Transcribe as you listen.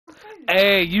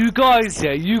Hey, you guys,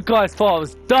 yeah, you guys thought I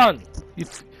was done. You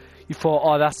thought,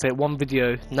 oh, that's it, one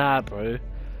video. Nah, bro.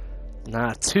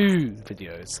 Nah, 2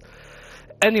 videos.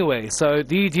 Anyway, so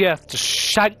the EDF just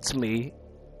shanked me,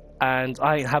 and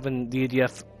I ain't having the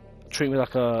EDF treat me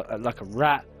like a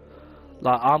rat.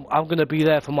 Like I'm gonna be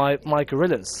there for my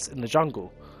gorillas in the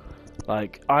jungle.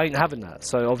 Like I ain't having that.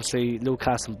 So obviously, Lil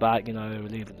Cass and back, you know,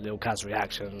 leaving Lil Cass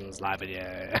reactions, live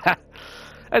video.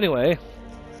 Anyway,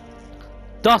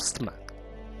 Dustman,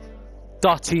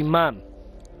 Dutty Man.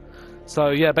 So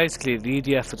yeah, basically the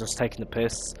EDF are just taking the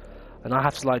piss, and I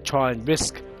have to like try and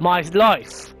risk my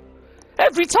life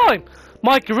every time.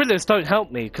 My gorillas don't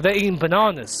help me because they're eating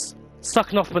bananas,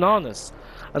 sucking off bananas,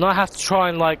 and I have to try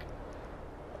and like,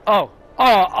 oh,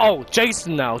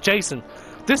 Jason now, Jason,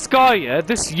 this guy, yeah,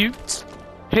 this Ute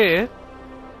here,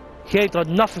 he ain't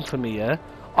done nothing for me, yeah.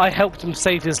 I helped him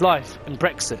save his life in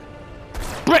Brexit.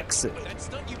 Brexit. That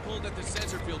stunt you pulled at the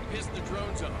sensor field pissed the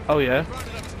drones off. Oh yeah.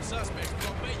 Rounded up some suspects.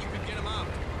 I'll bet you could get them out.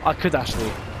 I could actually.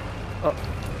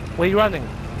 Where are you running?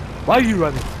 Why are you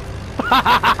running?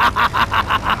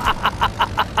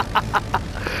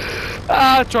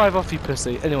 Drive off, you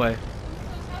pussy. Anyway,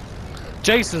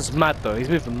 Jason's mad though. He's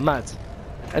moving mad.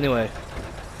 Anyway,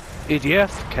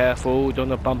 EDF, careful, don't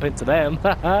wanna bump into them.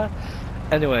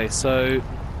 Anyway, so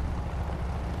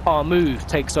our move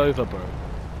takes over, bro.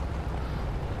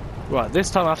 Right,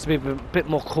 this time I have to be a bit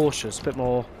more cautious, a bit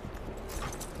more.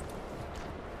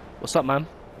 What's up, man?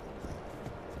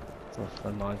 Oh,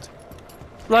 never mind.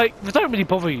 Like, they don't really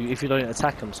bother you if you don't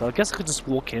attack them, so I guess I could just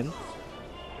walk in.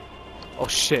 Oh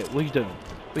shit, what are you doing?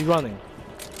 Where are you running?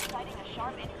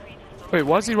 Wait,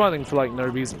 why is he running for like no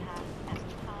reason?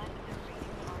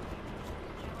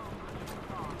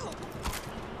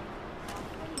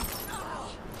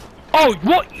 Oh,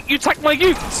 what? You attacked my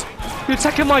Ute! You're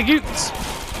attacking my Ute!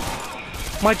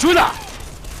 My driller!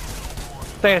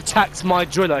 They attacked my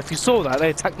driller. If you saw that,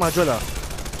 they attacked my driller.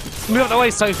 Move out of the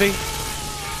way, Sophie!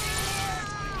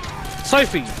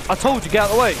 Sophie, I told you, get out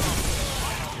of the way!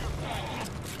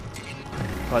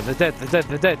 Right, they're dead, they're dead,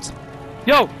 they're dead.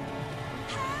 Yo!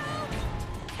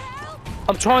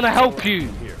 I'm trying to help you!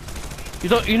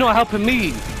 You're not helping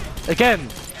me! Again!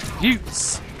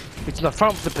 Utes! It's in the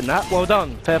front flipping that, well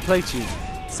done, fair play to you.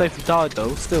 Sophie died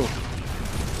though, still.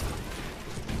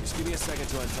 Just give me a second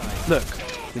to untie. Look,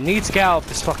 we need to get out of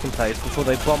this fucking place before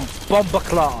they bomb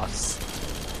class.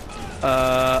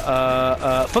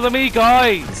 Follow me,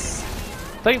 guys!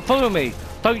 Don't follow me!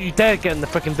 Don't you dare get in the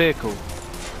freaking vehicle.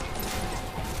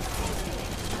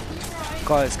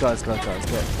 Guys, get.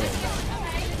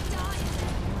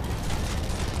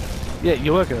 Yeah,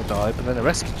 you were gonna die, but then I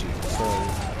rescued you, so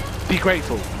be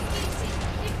grateful.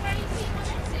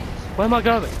 Where am I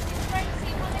going?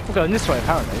 I'm going this way,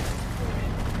 apparently.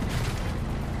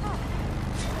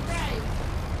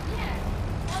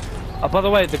 Oh, by the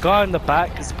way, the guy in the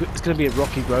back is going to be a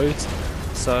rocky road,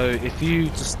 so if you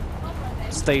just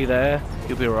stay there,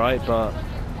 you'll be alright. But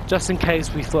just in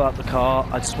case we fill out the car,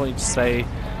 I just want you to say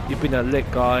you've been a lit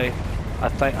guy.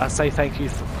 I say thank you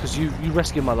because you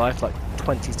rescued my life like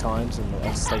 20 times, and I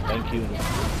just say thank you.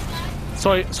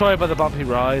 And sorry about the bumpy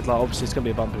ride. Like obviously it's going to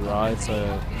be a bumpy ride,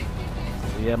 so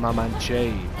yeah, my man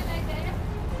Jay.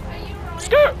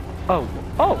 Skirt. Oh.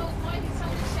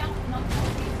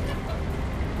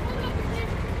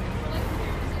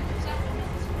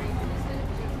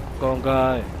 Go on,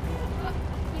 guy.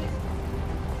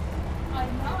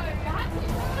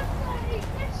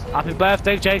 Happy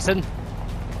birthday, Jason.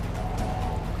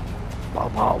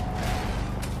 Wow.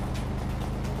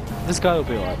 This guy will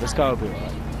be alright.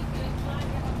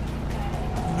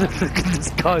 Look at this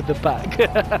guy in the back.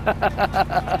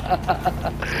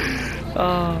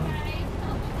 Oh.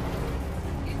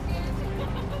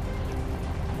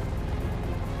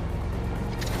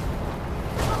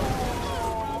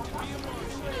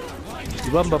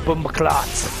 Rumba Bumba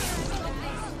Clat.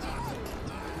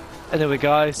 Anyway,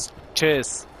 guys,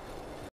 cheers.